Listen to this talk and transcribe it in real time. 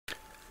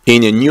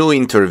In a new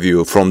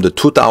interview from the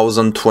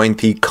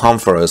 2020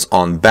 conference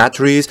on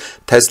batteries,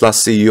 Tesla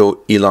CEO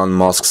Elon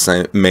Musk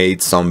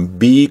made some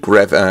big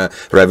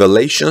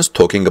revelations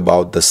talking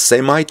about the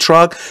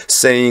semi-truck,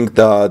 saying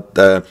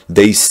that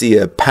they see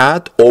a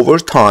path over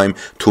time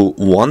to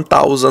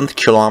 1,000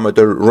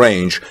 kilometer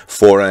range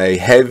for a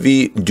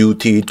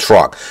heavy-duty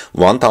truck.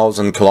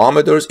 1,000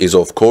 kilometers is,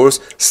 of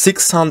course,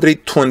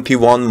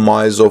 621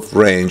 miles of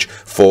range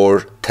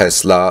for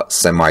Tesla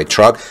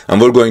semi-truck, and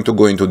we're going to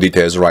go into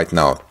details right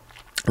now.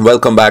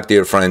 Welcome back,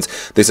 dear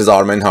friends. This is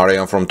Armen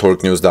Harayan from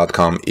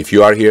torquenews.com. If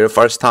you are here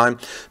first time,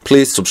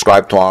 please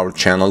subscribe to our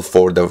channel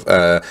for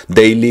the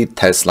daily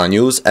Tesla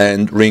news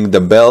and ring the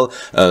bell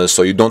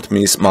so you don't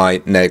miss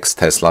my next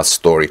Tesla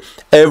story.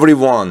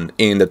 Everyone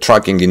in the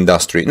trucking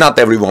industry, not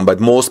everyone,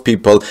 but most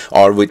people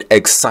are with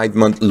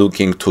excitement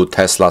looking to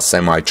Tesla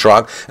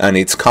semi-truck, and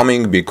it's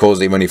coming because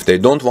even if they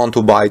don't want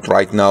to buy it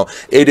right now,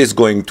 it is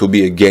going to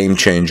be a game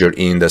changer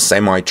in the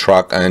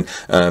semi-truck and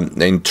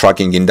in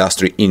trucking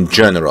industry in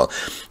general.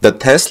 The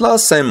Tesla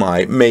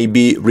Semi may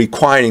be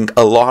requiring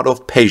a lot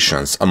of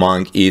patience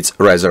among its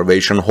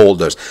reservation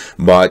holders,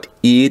 but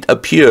it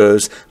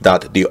appears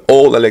that the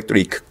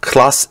all-electric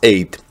Class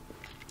 8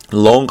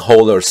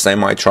 long-hauler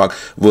semi-truck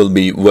will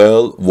be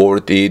well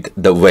worth it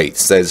the wait,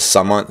 says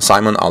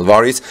Simon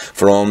Alvarez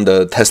from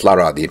the Tesla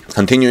Rally.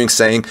 Continuing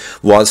saying,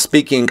 while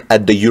speaking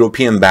at the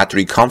European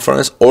Battery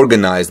Conference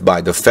organized by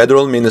the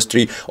Federal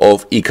Ministry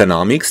of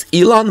Economics,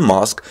 Elon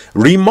Musk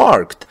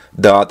remarked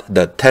that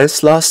the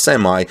Tesla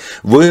Semi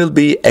will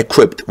be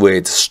equipped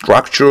with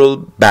structural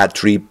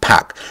battery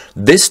pack.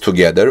 This,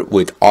 together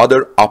with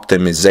other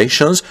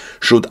optimizations,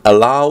 should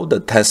allow the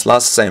Tesla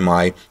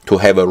Semi to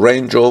have a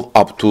range of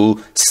up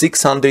to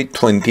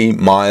 620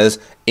 miles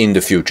in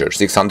the future,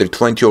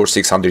 620 or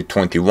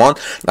 621.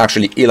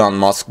 Actually, Elon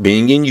Musk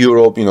being in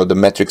Europe, you know, the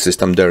metric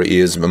system there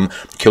is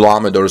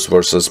kilometers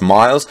versus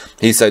miles.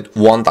 He said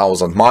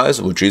 1,000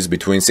 miles, which is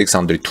between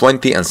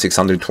 620 and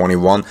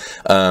 621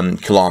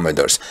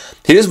 kilometers.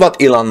 Here's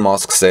what Elon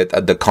Musk said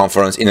at the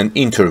conference in an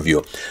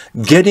interview.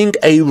 Getting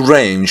a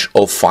range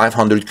of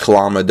 500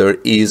 kilometers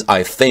is,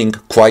 I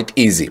think, quite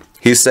easy,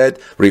 he said,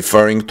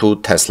 referring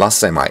to Tesla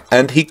Semi.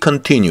 And he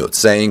continued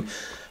saying,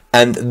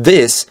 and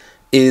this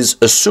is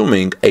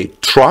assuming a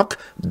truck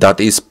that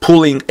is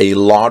pulling a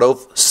lot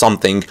of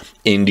something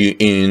in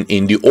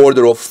the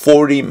order of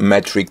 40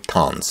 metric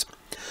tons.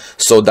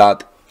 So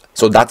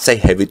that's a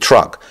heavy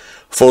truck.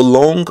 For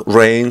long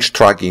range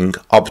trucking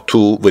up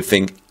to, we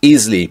think,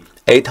 easily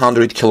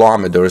 800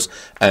 kilometers,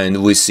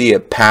 and we see a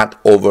path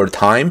over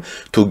time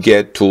to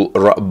get to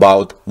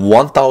about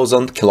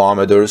 1,000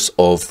 kilometers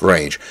of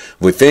range.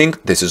 We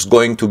think this is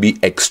going to be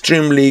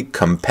extremely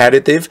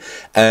competitive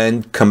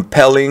and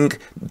compelling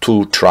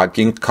to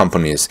trucking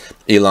companies,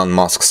 Elon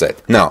Musk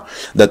said. Now,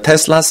 the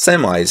Tesla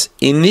Semi's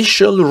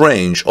initial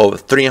range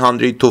of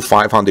 300 to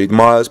 500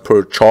 miles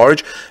per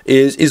charge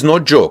is no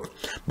joke,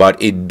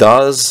 but it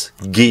does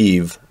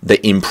give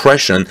the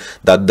impression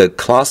that the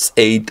Class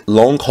 8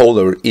 long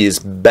hauler is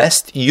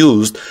best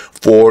used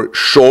for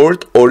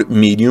short or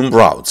medium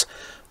routes.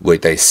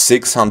 With a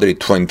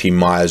 620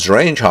 miles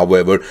range,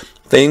 however,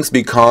 things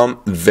become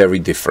very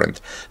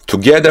different.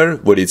 Together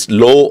with its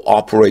low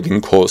operating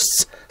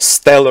costs,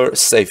 stellar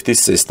safety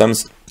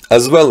systems,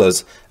 as well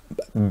as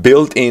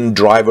built-in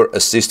driver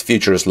assist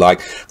features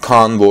like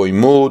convoy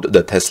mode,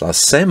 the Tesla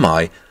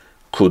Semi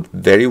could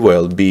very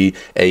well be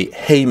a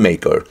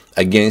haymaker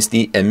against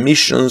the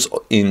emissions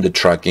in the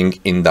trucking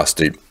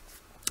industry.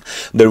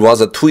 There was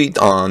a tweet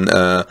on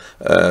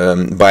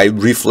by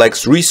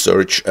Reflex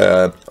Research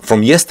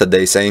from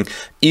yesterday saying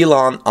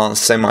Elon on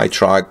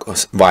semi-truck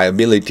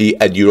viability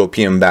at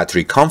European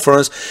Battery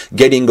Conference.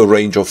 Getting a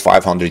range of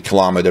 500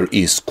 kilometers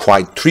is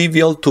quite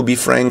trivial, to be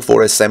frank,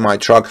 for a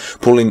semi-truck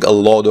pulling a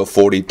load of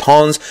 40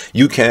 tons.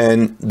 You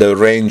can the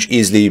range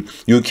easily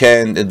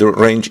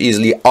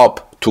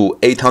up to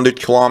 800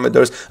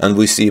 kilometers, and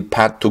we see a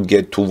path to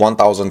get to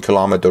 1,000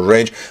 kilometer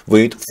range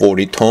with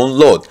 40-ton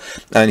load.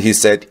 And he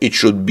said it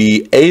should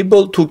be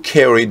able to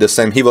carry the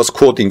same. He was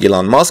quoting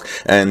Elon Musk,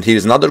 and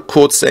here's another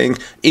quote saying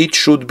it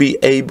should be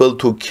able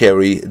to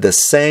carry the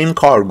same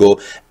cargo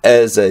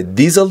as a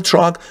diesel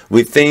truck.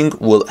 We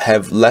think will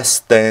have less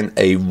than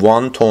a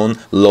 1-ton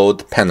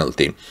load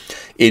penalty.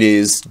 It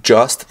is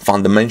just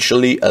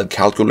fundamentally a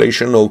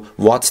calculation of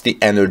what's the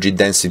energy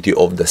density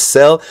of the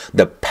cell,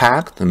 the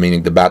pack,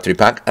 meaning the battery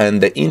pack,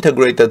 and the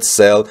integrated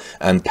cell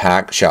and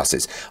pack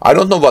chassis. I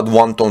don't know what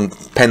 1-ton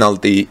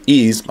penalty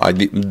is. Are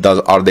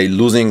they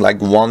losing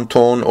like 1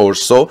 ton or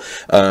so?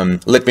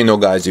 Let me know,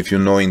 guys, if you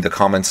know, in the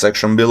comment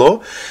section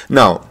below.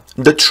 Now,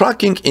 the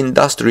trucking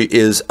industry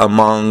is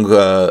among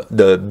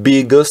the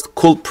biggest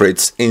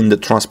culprits in the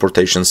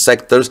transportation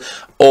sector's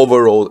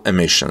overall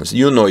emissions.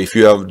 You know, if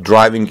you are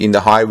driving in the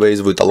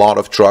highways with a lot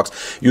of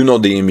trucks, you know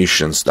the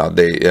emissions that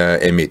they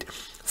emit.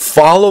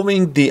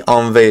 Following the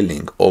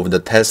unveiling of the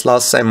Tesla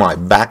Semi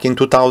back in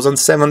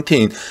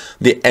 2017,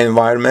 the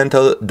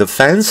Environmental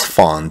Defense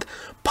Fund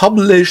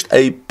published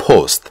a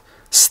post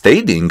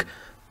stating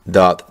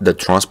that the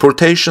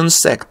transportation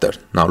sector,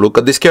 now look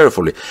at this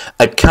carefully,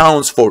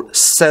 accounts for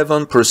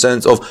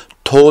 7% of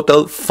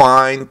total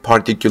fine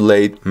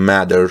particulate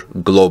matter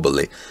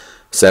globally.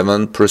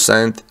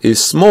 7%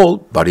 is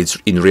small, but it's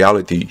in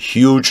reality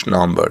huge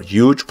number,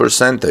 huge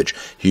percentage,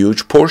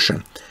 huge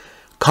portion.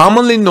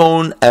 Commonly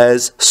known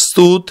as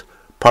soot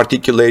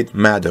particulate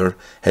matter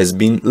has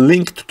been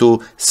linked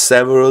to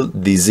several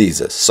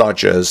diseases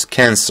such as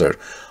cancer,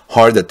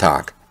 heart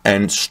attack,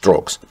 and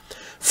strokes.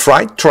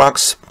 Freight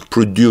trucks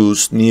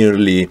produce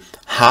nearly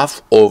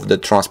half of the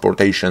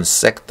transportation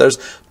sector's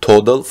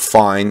total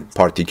fine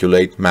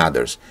particulate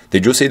matters.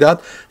 Did you see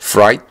that?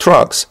 Freight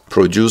trucks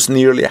produce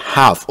nearly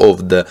half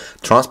of the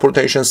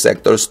transportation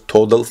sector's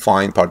total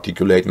fine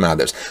particulate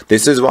matters.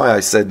 This is why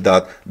I said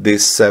that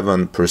this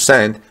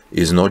 7%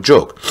 is no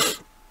joke.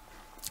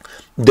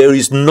 There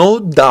is no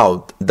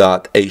doubt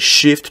that a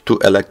shift to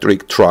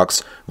electric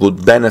trucks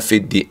would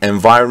benefit the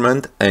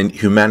environment and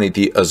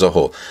humanity as a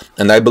whole.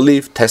 And I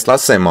believe Tesla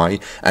Semi,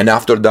 and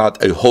after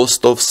that a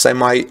host of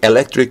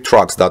semi-electric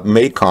trucks that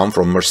may come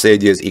from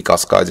Mercedes,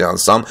 e-Cascadia and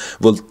some,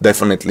 will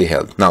definitely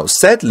help. Now,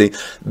 sadly,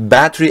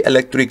 battery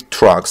electric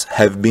trucks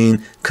have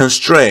been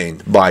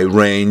constrained by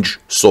range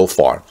so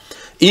far.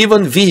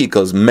 Even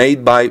vehicles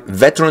made by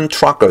veteran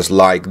truckers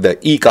like the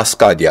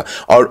e-Cascadia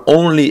are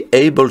only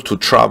able to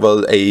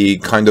travel a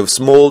kind of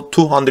small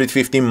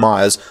 250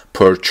 miles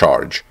per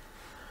charge.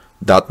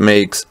 That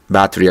makes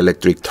battery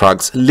electric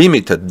trucks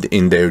limited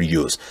in their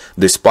use,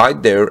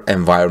 despite their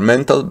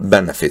environmental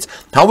benefits.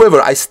 However,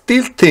 I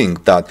still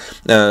think that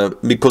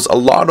because a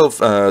lot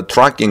of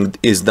trucking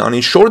is done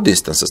in short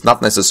distances,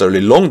 not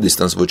necessarily long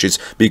distance, which is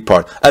big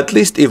part, at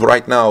least if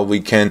right now we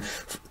can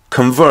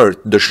convert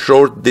the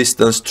short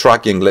distance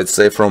trucking, let's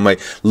say from a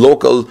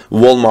local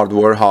Walmart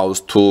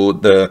warehouse to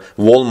the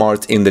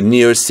Walmart in the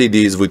near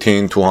cities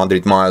within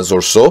 200 miles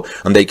or so,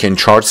 and they can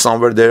charge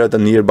somewhere there at the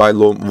nearby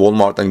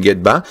Walmart and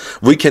get back,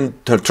 we can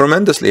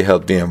tremendously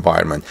help the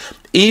environment.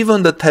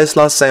 Even the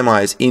Tesla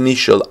Semi's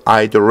initial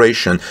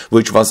iteration,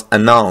 which was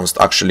announced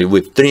actually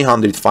with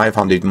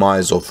 300-500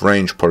 miles of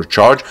range per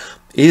charge,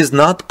 is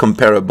not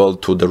comparable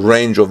to the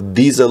range of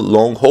diesel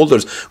long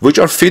haulers, which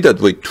are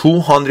fitted with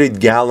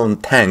 200-gallon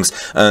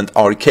tanks and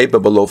are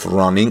capable of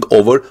running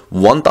over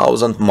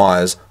 1,000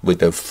 miles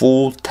with a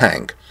full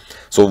tank.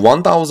 So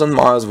 1,000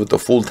 miles with a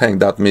full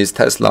tank, that means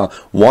Tesla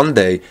one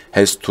day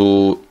has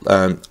to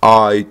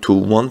eye to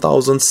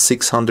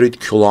 1,600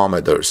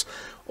 kilometers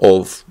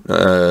of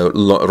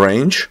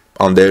range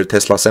on their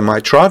Tesla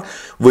semi truck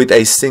with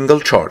a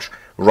single charge.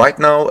 Right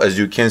now, as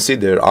you can see,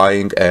 they're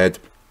eyeing at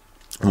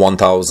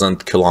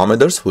 1,000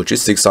 kilometers, which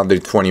is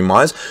 620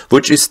 miles,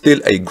 which is still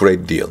a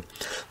great deal.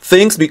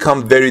 Things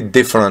become very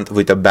different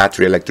with a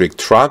battery electric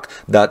truck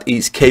that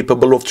is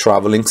capable of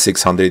traveling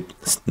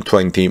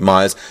 620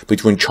 miles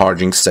between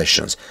charging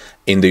sessions.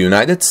 In the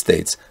United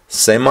States,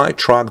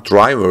 semi-truck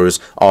drivers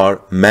are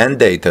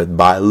mandated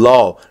by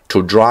law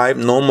to drive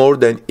no more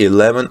than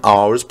 11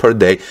 hours per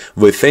day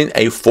within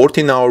a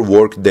 14-hour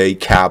workday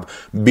cab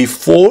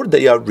before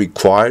they are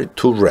required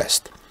to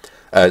rest.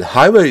 At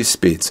highway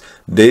speeds,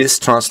 this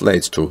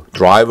translates to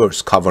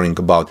drivers covering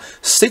about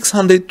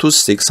 600 to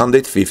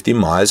 650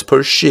 miles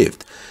per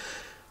shift.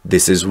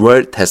 This is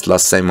where Tesla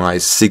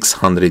Semi's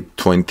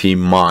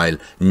 620-mile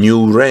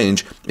new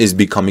range is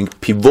becoming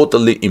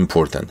pivotally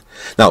important.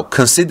 Now,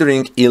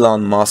 considering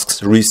Elon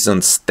Musk's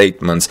recent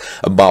statements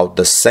about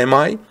the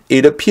Semi,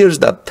 it appears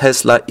that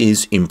Tesla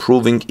is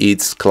improving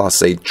its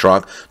Class 8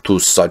 truck to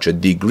such a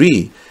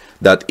degree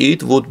that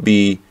it would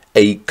be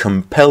a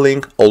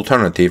compelling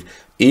alternative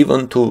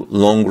even to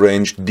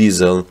long-range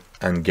diesel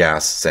and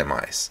gas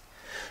semis.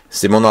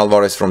 Simon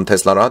Alvarez from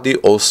Tesla Radi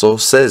also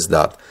says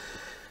that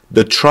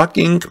the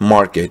trucking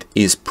market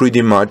is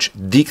pretty much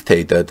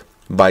dictated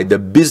by the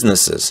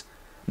businesses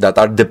that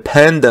are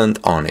dependent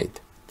on it.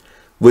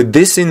 With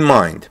this in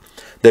mind,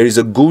 there is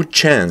a good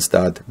chance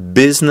that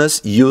business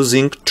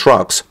using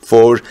trucks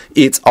for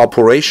its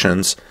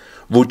operations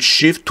would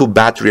shift to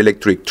battery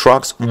electric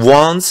trucks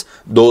once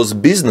those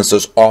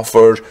businesses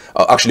offer,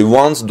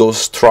 once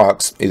those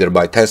trucks, either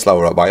by Tesla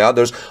or by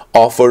others,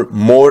 offer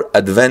more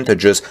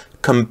advantages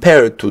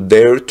compared to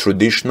their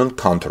traditional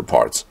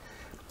counterparts.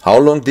 How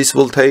long this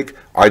will take,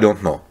 I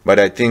don't know, but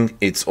I think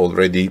it's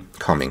already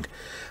coming.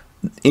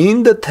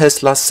 In the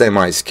Tesla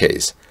Semi's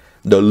case,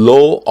 the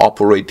low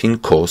operating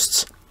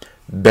costs,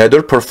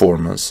 better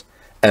performance,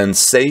 and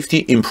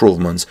safety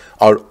improvements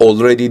are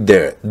already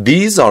there.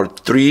 These are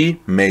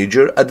three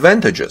major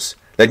advantages.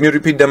 Let me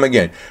repeat them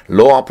again.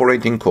 Low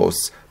operating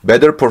costs,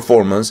 better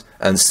performance,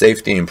 and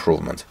safety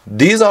improvement.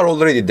 These are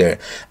already there.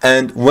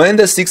 And when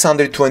the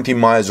 620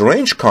 miles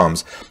range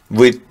comes,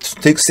 with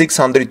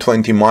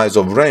 620 miles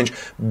of range,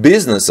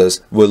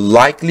 businesses will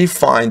likely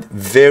find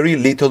very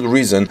little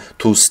reason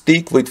to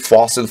stick with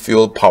fossil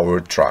fuel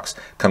powered trucks,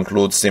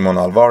 concludes Simon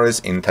Alvarez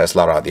in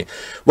Tesla Radi.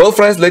 Well,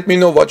 friends, let me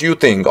know what you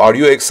think. Are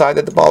you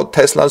excited about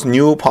Tesla's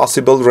new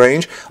possible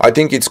range? I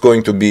think it's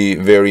going to be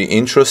very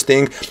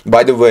interesting.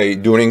 By the way,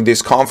 during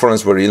this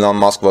conference where Elon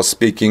Musk was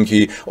speaking,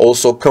 he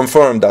also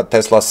confirmed that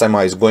Tesla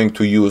Semi is going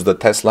to use the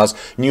Tesla's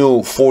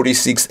new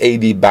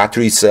 4680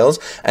 battery cells,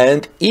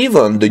 and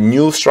even the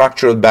new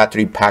structural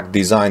battery pack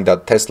design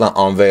that Tesla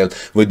unveiled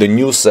with the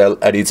new cell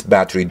at its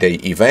Battery Day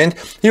event.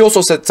 He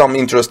also said some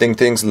interesting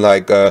things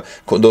like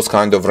those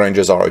kind of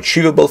ranges are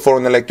achievable for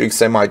an electric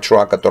semi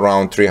truck at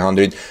around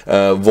 300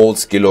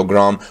 volts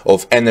kilogram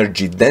of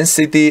energy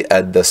density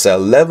at the cell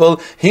level,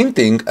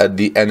 hinting at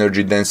the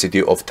energy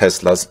density of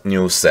Tesla's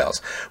new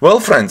cells. Well,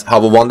 friends,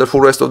 have a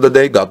wonderful rest of the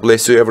day. God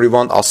bless you,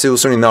 everyone. I'll see you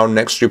soon in our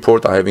next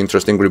report. I have an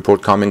interesting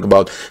report coming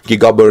about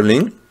Giga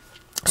Berlin,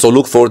 so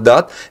look for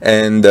that,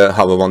 and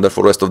have a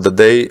wonderful rest of the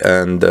day,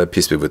 and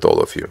peace be with all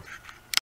of you.